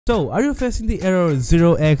So, are you facing the error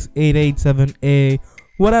 0x887A,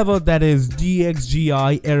 whatever that is,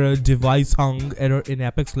 DXGI error, device hung error in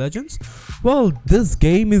Apex Legends? Well, this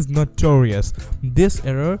game is notorious. This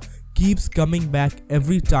error keeps coming back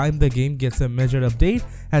every time the game gets a major update,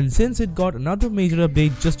 and since it got another major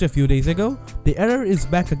update just a few days ago, the error is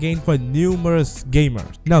back again for numerous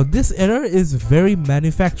gamers. Now, this error is very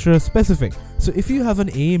manufacturer specific, so if you have an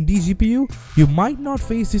AMD GPU, you might not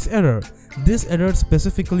face this error. This error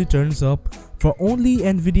specifically turns up for only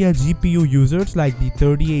Nvidia GPU users like the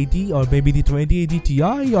 3080 or maybe the 2080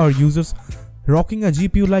 Ti, or users rocking a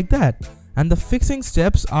GPU like that. And the fixing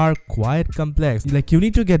steps are quite complex. Like, you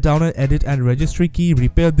need to get down and edit and registry key,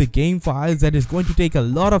 repair the game files, that is going to take a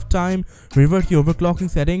lot of time, revert your overclocking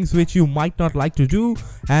settings which you might not like to do,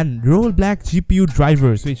 and roll back GPU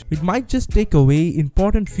drivers, which it might just take away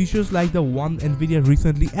important features like the one Nvidia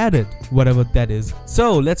recently added, whatever that is.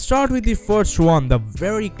 So let's start with the first one, the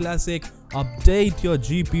very classic update your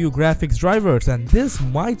GPU graphics drivers, and this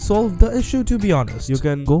might solve the issue, to be honest. You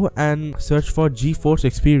can go and search for GeForce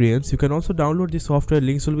Experience. You can also download the software,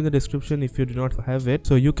 links will be in the description if you do not have it.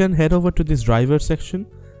 So you can head over to this driver section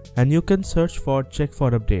and you can search for check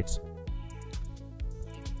for updates.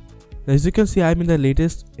 As you can see, I'm in the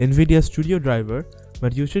latest Nvidia Studio driver,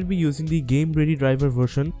 but you should be using the game ready driver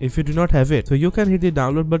version if you do not have it. So you can hit the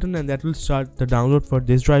download button and that will start the download for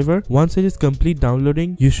this driver. Once it is complete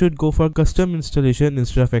downloading, you should go for custom installation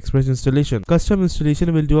instead of express installation. Custom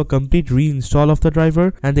installation will do a complete reinstall of the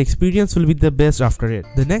driver and the experience will be the best after it.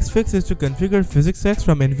 The next fix is to configure PhysicsX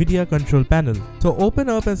from Nvidia control panel. So open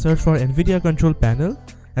up and search for Nvidia control panel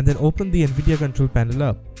and then open the Nvidia control panel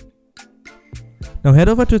up. Now head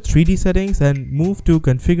over to 3D settings and move to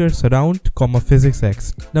configure surround,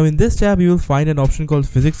 PhysicsX. Now in this tab you will find an option called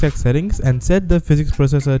PhysicsX settings and set the physics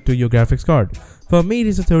processor to your graphics card. For me it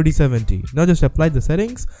is a 3070. Now just apply the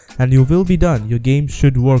settings and you will be done. Your game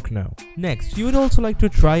should work now. Next, you would also like to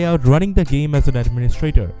try out running the game as an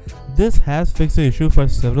administrator. This has fixed the issue for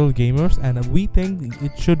several gamers and we think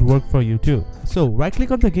it should work for you too. So right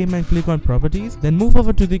click on the game and click on properties, then move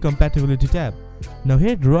over to the compatibility tab. Now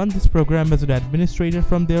hit run this program as an administrator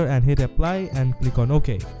from there and hit apply and click on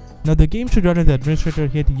OK. Now the game should run as administrator.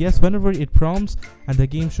 Hit yes whenever it prompts and the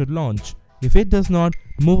game should launch. If it does not,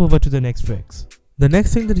 move over to the next fix. The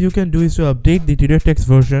next thing that you can do is to update the DirectX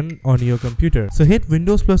version on your computer. So hit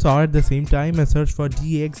Windows plus R at the same time and search for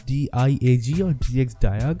DXDIAG or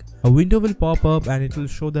DXDiag. A window will pop up and it will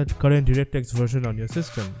show that current DirectX version on your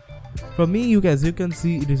system. For me, as you can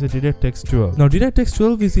see, it is a DirectX 12. Now DirectX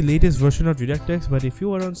 12 is the latest version of DirectX, but if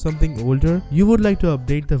you are on something older, you would like to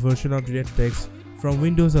update the version of DirectX from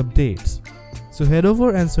Windows Updates. So head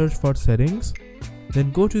over and search for settings,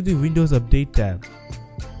 then go to the Windows Update tab.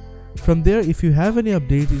 From there, if you have any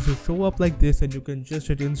updates, it will show up like this and you can just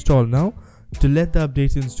hit install now to let the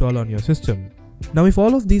updates install on your system. Now if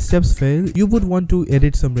all of these steps fail, you would want to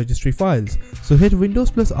edit some registry files. So hit Windows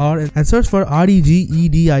plus R and search for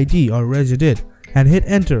regedit or regedit and hit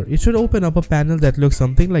enter. It should open up a panel that looks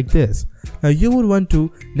something like this. Now you would want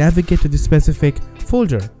to navigate to the specific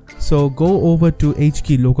folder. So go over to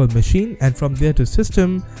HKey local machine and from there to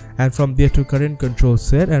system and from there to current control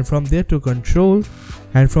set and from there to control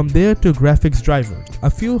and from there to graphics drivers. A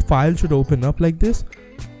few files should open up like this.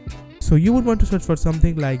 So you would want to search for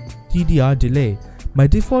something like TDR Delay. By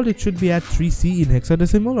default it should be at 3C in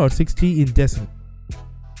hexadecimal or 60 in decimal.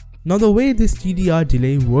 Now the way this TDR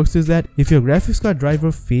delay works is that if your graphics card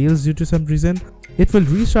driver fails due to some reason, it will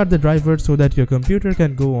restart the driver so that your computer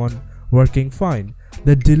can go on working fine.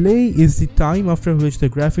 The delay is the time after which the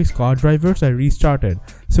graphics card drivers are restarted.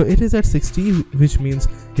 So it is at 60, which means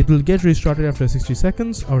it will get restarted after 60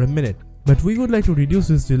 seconds or a minute. But we would like to reduce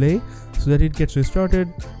this delay so that it gets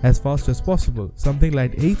restarted as fast as possible. Something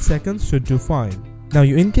like 8 seconds should do fine. Now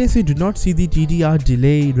in case you do not see the TDR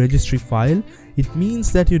delay registry file, it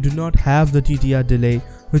means that you do not have the TDR delay,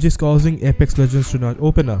 which is causing Apex Legends to not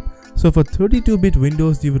open up. So for 32-bit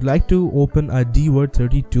Windows, you would like to open a D-word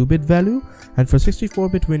 32-bit value, and for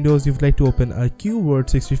 64-bit Windows, you would like to open a Q-word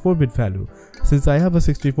 64-bit value. Since I have a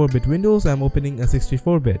 64-bit Windows, I'm opening a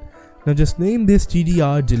 64-bit. Now just name this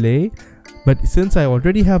TDR delay, but since I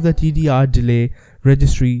already have the TDR delay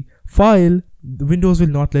registry file, Windows will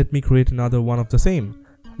not let me create another one of the same.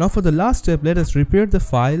 Now for the last step, let us repair the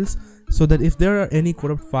files so that if there are any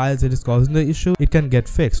corrupt files that is causing the issue, it can get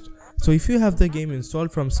fixed. So if you have the game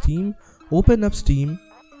installed from Steam, open up Steam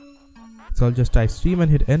So I'll just type Steam and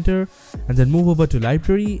hit enter, and then move over to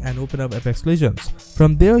library and open up Apex Legends.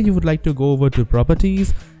 From there you would like to go over to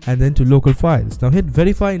properties and then to local files. Now hit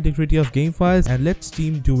verify integrity of game files and let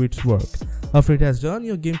Steam do its work. After it has done,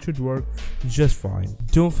 your game should work just fine.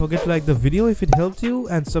 Don't forget to like the video if it helped you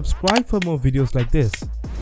and subscribe for more videos like this.